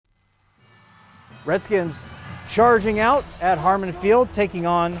Redskins charging out at Harmon Field, taking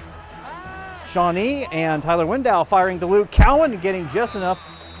on Shawnee, and Tyler Window firing to Luke Cowan, getting just enough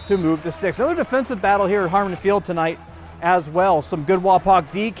to move the sticks. Another defensive battle here at Harmon Field tonight as well. Some good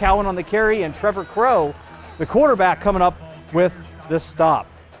Wapak D, Cowan on the carry, and Trevor Crow, the quarterback, coming up with the stop.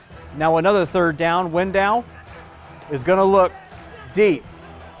 Now another third down. Window is going to look deep.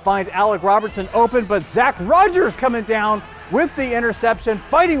 Finds Alec Robertson open, but Zach Rogers coming down with the interception,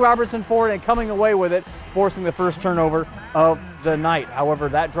 fighting Robertson for it and coming away with it, forcing the first turnover of the night. However,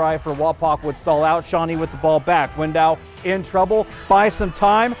 that drive for Wapak would stall out. Shawnee with the ball back. Window in trouble, buys some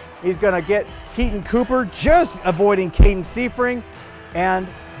time. He's going to get Keaton Cooper, just avoiding Caden Seifring, and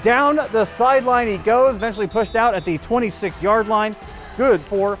down the sideline he goes, eventually pushed out at the 26-yard line. Good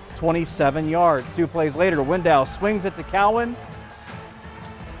for 27 yards. 2 plays later, Window swings it to Cowan,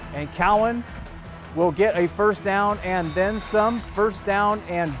 and Cowan will get a first down and then some. First down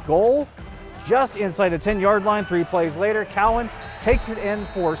and goal just inside the 10-yard line. 3 plays later, Cowan takes it in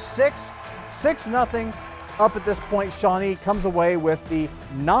for 6-0 up at this point. Shawnee comes away with the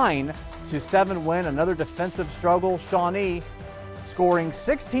 9-7 win. Another defensive struggle. Shawnee scoring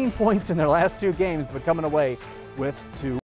 16 points in their last 2 games, but coming away with 2.